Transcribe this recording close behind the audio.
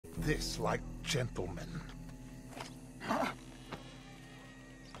this like gentlemen.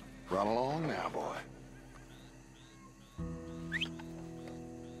 Run along now, boy.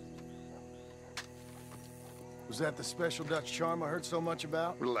 Was that the special Dutch charm I heard so much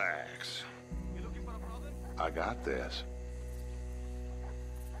about? Relax. You looking for a problem? I got this.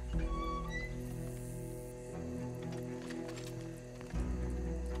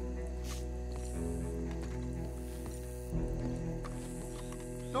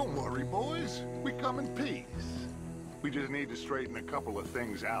 Don't worry, boys. We come in peace. We just need to straighten a couple of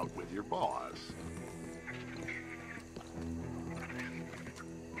things out with your boss.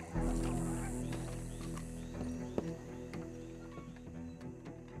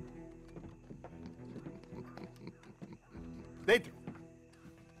 Dentro.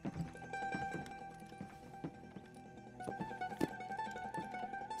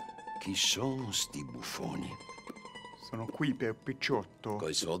 Chi sono sti buffoni? Sono qui per Picciotto.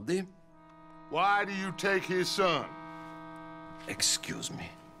 Coi soldi? Why do you take his son? Excuse me.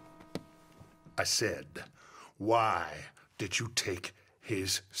 I said, why did you take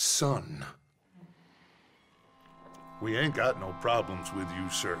his son? We ain't got no problems with you,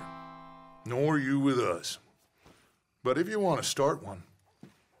 sir. Nor you with us. But if you want to start one,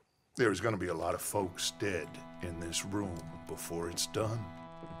 there's gonna be a lot of folks dead in this room before it's done.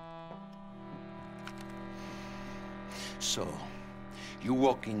 So, you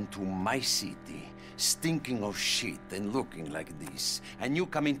walk into my city, stinking of shit and looking like this, and you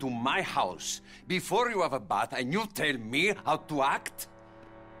come into my house before you have a bath and you tell me how to act?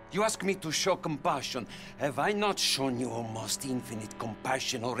 You ask me to show compassion. Have I not shown you almost infinite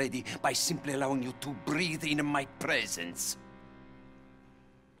compassion already by simply allowing you to breathe in my presence?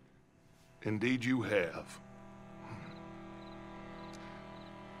 Indeed you have.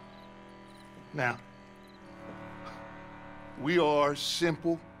 Now, we are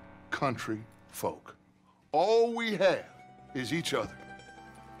simple country folk. All we have is each other.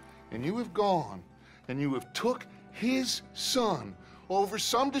 And you have gone and you have took his son over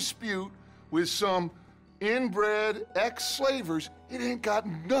some dispute with some inbred ex-slavers. It ain't got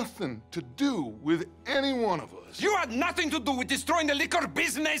nothing to do with any one of us. You had nothing to do with destroying the liquor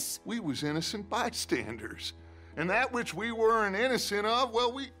business! We was innocent bystanders. And that which we weren't innocent of,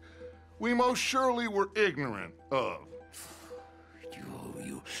 well, we most surely were ignorant of.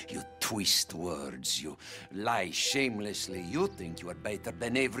 You twist words, you lie shamelessly. You think you are better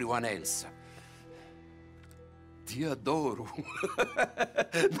than everyone else. Ti adoro.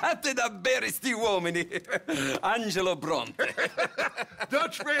 Date da bere sti uomini. Angelo Bronte.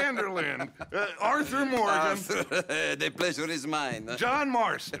 Dutch Vanderlyn. Arthur Morgan. The pleasure is mine. John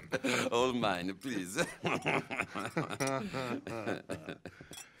Marston. All mine, please.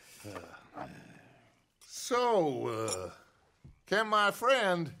 So, can my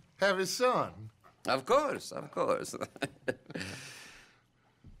friend have his son? Of course, of course.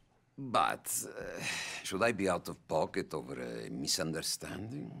 But, should I be out of pocket over a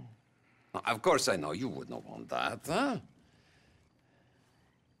misunderstanding? Of course I know you would not want that, huh?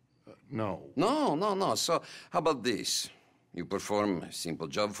 No. No. So, how about this? You perform a simple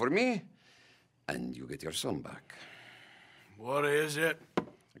job for me, and you get your son back. What is it?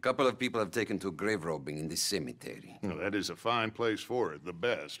 A couple of people have taken to grave robbing in this cemetery. Well, that is a fine place for it, the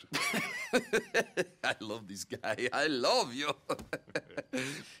best. I love this guy. I love you.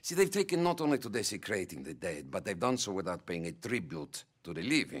 See, they've taken not only to desecrating the dead, but they've done so without paying a tribute to the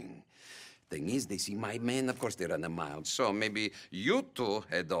living. Thing is, they see my men, of course they run a mile. So maybe you two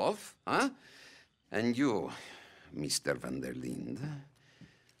head off, huh? And you, Mr. Van der Linde,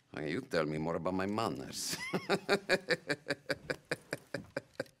 you tell me more about my manners.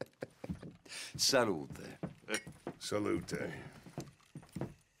 Salute. Salute.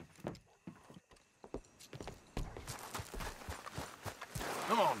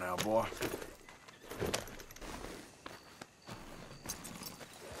 Come on now, boy.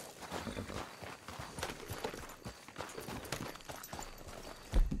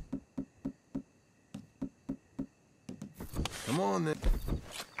 Come on, then.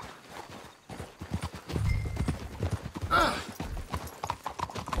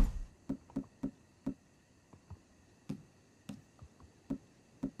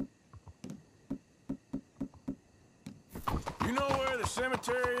 You know where the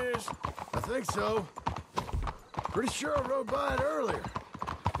cemetery is? I think so. Pretty sure I rode by it earlier.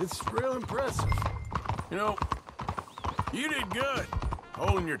 It's real impressive. You know, you did good,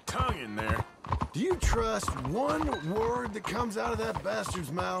 holding your tongue in there. Do you trust one word that comes out of that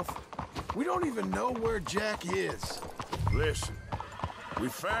bastard's mouth? We don't even know where Jack is. Listen, we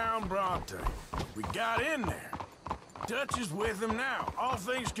found Bronte. We got in there. Dutch is with him now. All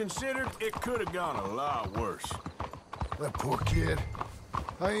things considered, it could have gone a lot worse. That poor kid.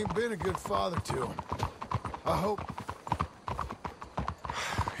 I ain't been a good father to him. I hope...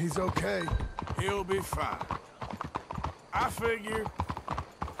 he's okay. He'll be fine. I figure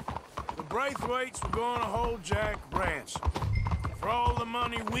the Braithwaites were gonna hold Jack ransom for all the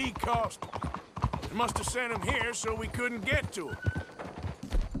money we cost him. They must have sent him here so we couldn't get to him.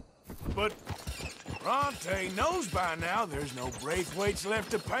 But Bronte knows by now there's no Braithwaites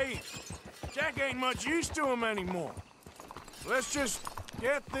left to pay him. Jack ain't much use to him anymore. Let's just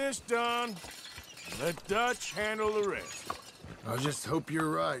get this done and let Dutch handle the rest. I just hope you're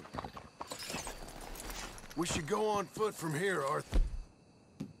right. We should go on foot from here, Arthur.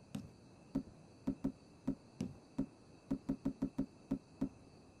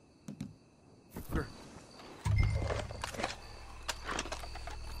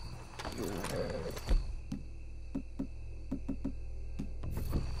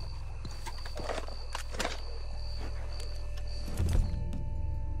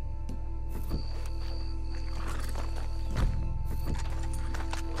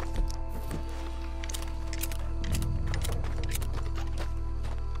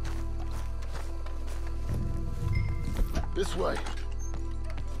 This way.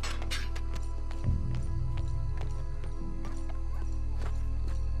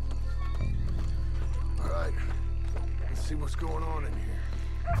 All right. Let's see what's going on in here.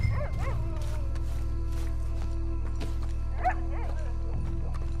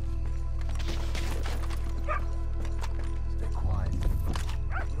 Stay quiet. We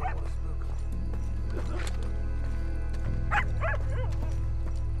don't want to spook them.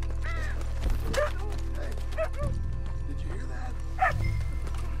 Did you hear that?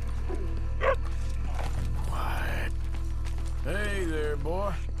 Quiet. Hey there,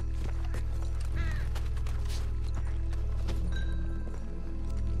 boy.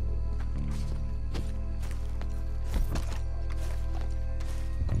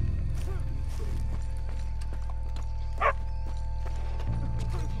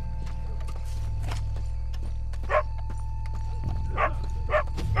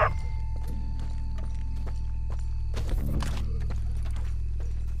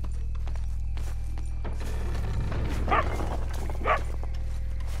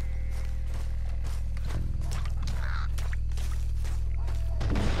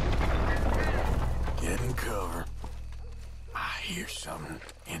 Cover. I hear something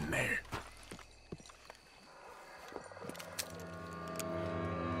in there.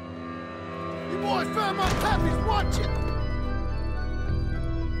 You boys found my puppies, watch it!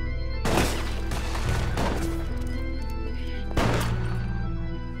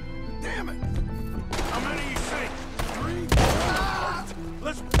 Damn it! How many you see? 3?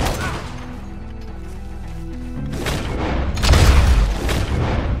 Let's...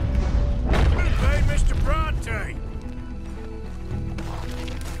 Hey, Mr. Bronte!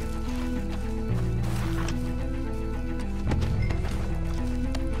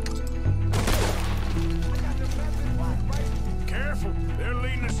 Careful, they're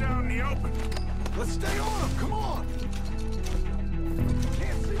leading us out in the open. Let's stay on them, come on!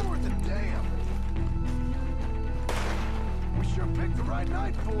 Can't see worth a damn. We sure picked the right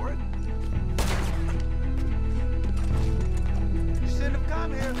night for it. You shouldn't have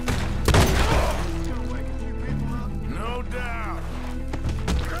come here. It's gonna wake a few people up. No doubt.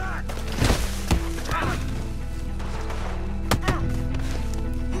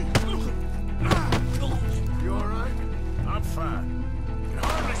 You all right? I'm fine. Can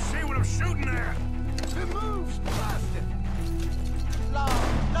hardly see what I'm shooting at. It moves, blast it!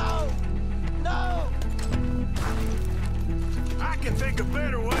 I can think of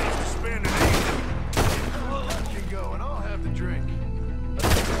better ways to spend an evening. Well, let you go and I'll have the drink.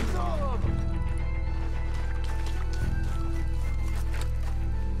 That's all of them.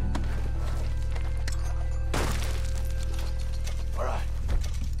 All right.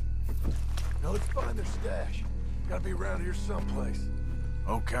 Now let's find their stash. Gotta be around here someplace.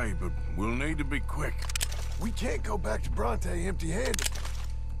 Okay, but we'll need to be quick. We can't go back to Bronte empty-handed.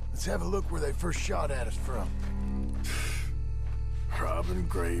 Let's have a look where they first shot at us from. Robbing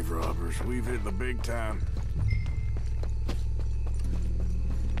grave robbers. We've hit the big time.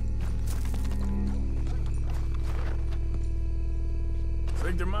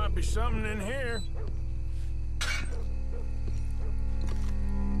 Think there might be something in here.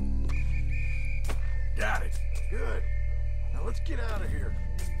 Got it. Good. Now let's get out of here.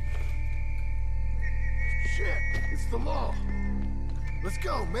 Shit, it's the law. Let's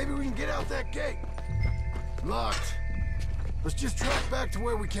go. Maybe we can get out that gate. Locked. Let's just track back to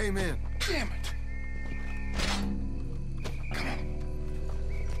where we came in. Damn it!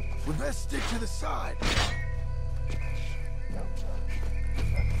 We best stick to the side.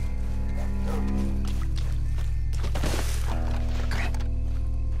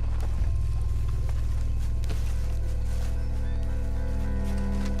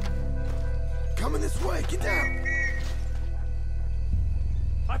 Coming this way, get down!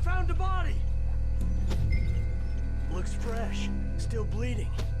 I found a body! Looks fresh, still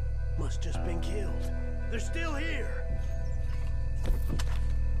bleeding. Must just been killed. They're still here!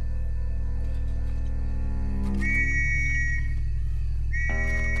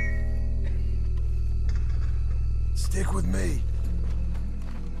 Stick with me.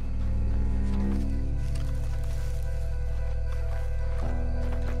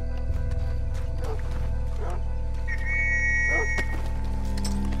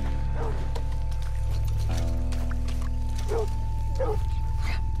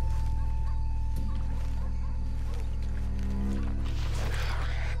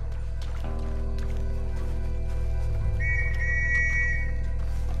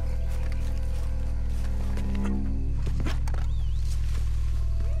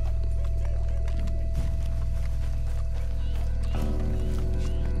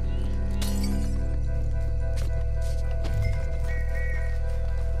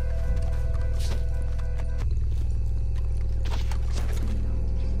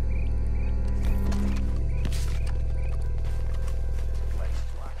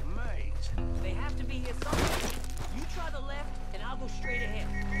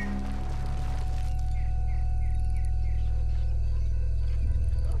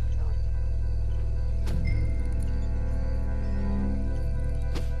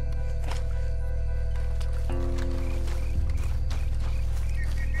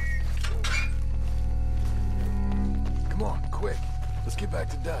 Let's get back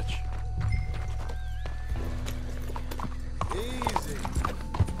to Dutch. Easy.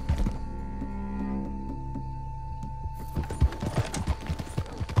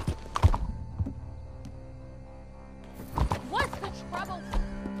 What's the trouble?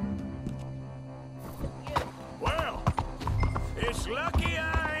 Well, it's lucky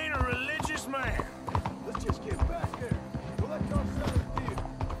I ain't a religious man. Let's just get back there. Collect our side of the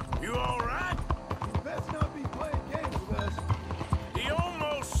deal. You all right? You best not be playing games with us. He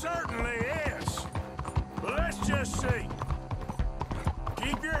almost certainly is. But let's just see.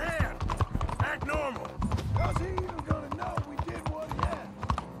 Keep your head. Act normal. How's he even gonna know we did what he had?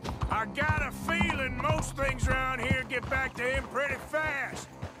 I got a feeling most things around here get back to him pretty fast.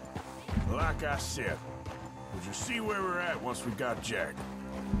 Like I said, we'll just see where we're at once we got Jack.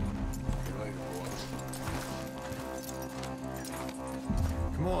 See you later, boys.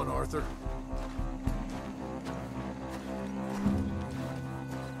 Come on, Arthur.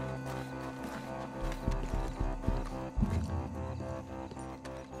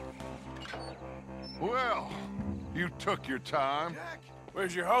 Well, you took your time.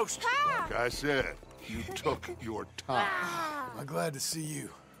 Where's your host? Like I said, you took your time. I'm glad to see you.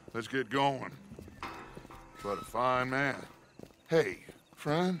 Let's get going. What a fine man. Hey,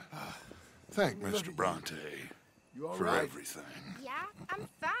 friend, thank Mr. Bronte You all for right? everything. Yeah, I'm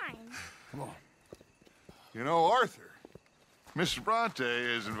fine. Come on. You know, Arthur, Mr. Bronte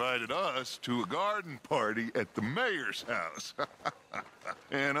has invited us to a garden party at the mayor's house.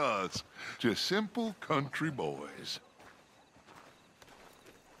 And us, just simple country boys.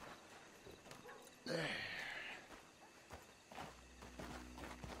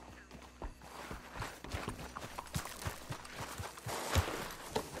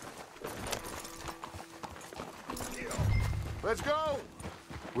 Let's go!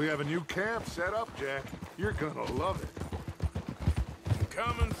 We have a new camp set up, Jack. You're gonna love it.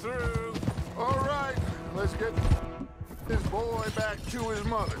 Coming through. All right, let's get this boy back to his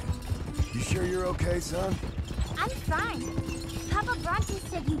mother. You sure you're okay, son? I'm fine. Papa Bronte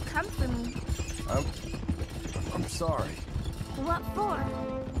said you'd come for me. I'm sorry What for?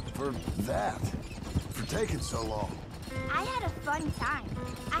 for that. For taking so long. I had a fun time.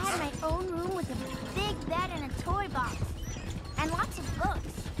 I had my own room with a big bed and a toy box. And lots of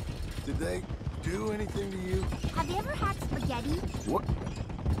books. Did they do anything to you? Have you ever had spaghetti?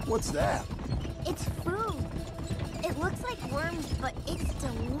 What's that? It's food. It looks like worms, but it's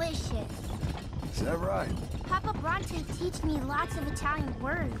delicious. Is that right? Papa Bronte teach me lots of Italian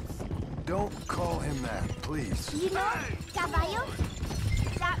words. Don't call him that, please. You know, caballo?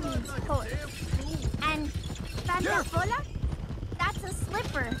 That means horse. And pantafola? That's a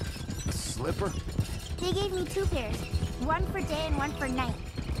slipper. A slipper? They gave me 2 pairs. One for day and one for night.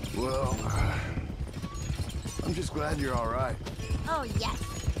 Well, I'm just glad you're all right. Oh, yes.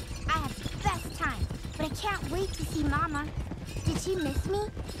 I had the best time. But I can't wait to see Mama. Did she miss me?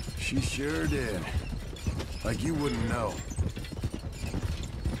 She sure did. Like you wouldn't know.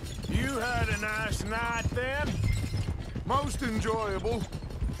 You had a nice night then? Most enjoyable.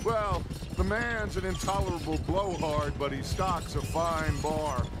 Well, the man's an intolerable blowhard, but he stocks a fine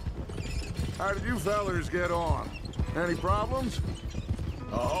bar. How did you fellers get on? Any problems?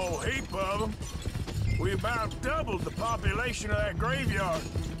 A whole heap of them. We about doubled the population of that graveyard.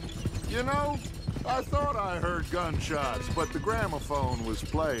 You know, I thought I heard gunshots, but the gramophone was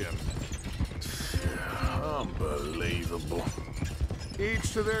playing. Unbelievable.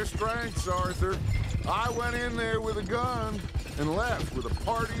 Each to their strengths, Arthur. I went in there with a gun and left with a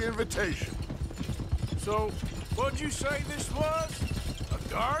party invitation. So, what'd you say this was? A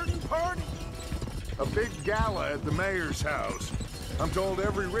garden party? A big gala at the mayor's house. I'm told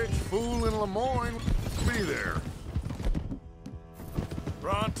every rich fool in Lemoyne will be there.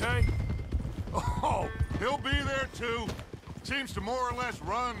 Bronte? Oh, he'll be there too. Seems to more or less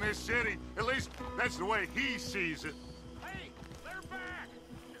run this city. At least, that's the way he sees it. Hey, they're back!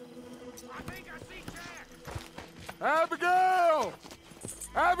 I think I see Jack! Abigail!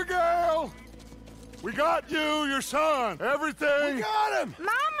 Abigail! We got you, your son, everything. We got him!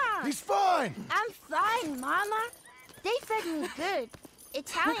 Mama! He's fine! I'm fine, Mama. They fed me good.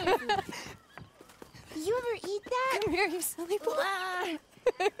 Italian food. Did you ever eat that? Come here, you silly boy.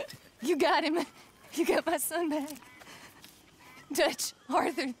 You got him. You got my son back. Dutch,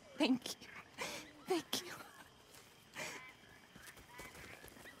 Arthur, thank you. Thank you.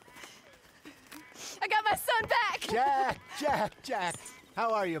 I got my son back! Jack.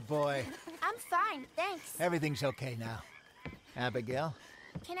 How are you, boy? I'm fine, thanks. Everything's okay now. Abigail?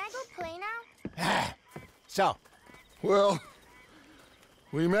 Can I go play now? So, Well,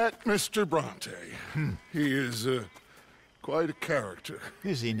 we met Mr. Bronte. He is quite a character.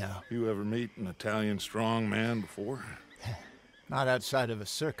 is he now? You ever meet an Italian strong man before? Not outside of a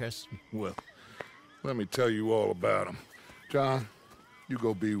circus. Well, let me tell you all about him. John, you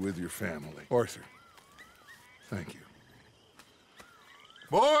go be with your family. Arthur, thank you.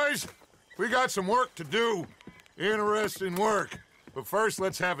 Boys, we got some work to do. Interesting work. But first,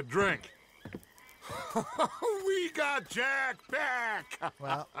 let's have a drink. We got Jack back!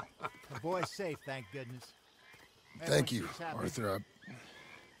 Well, the boy's safe, thank goodness. Thank you, Everyone seems happy.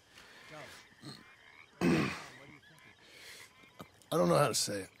 Arthur. I don't know how to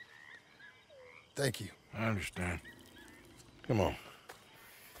say it. Thank you. I understand. Come on.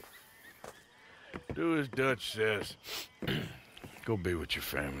 Do as Dutch says. Go be with your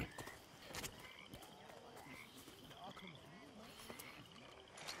family.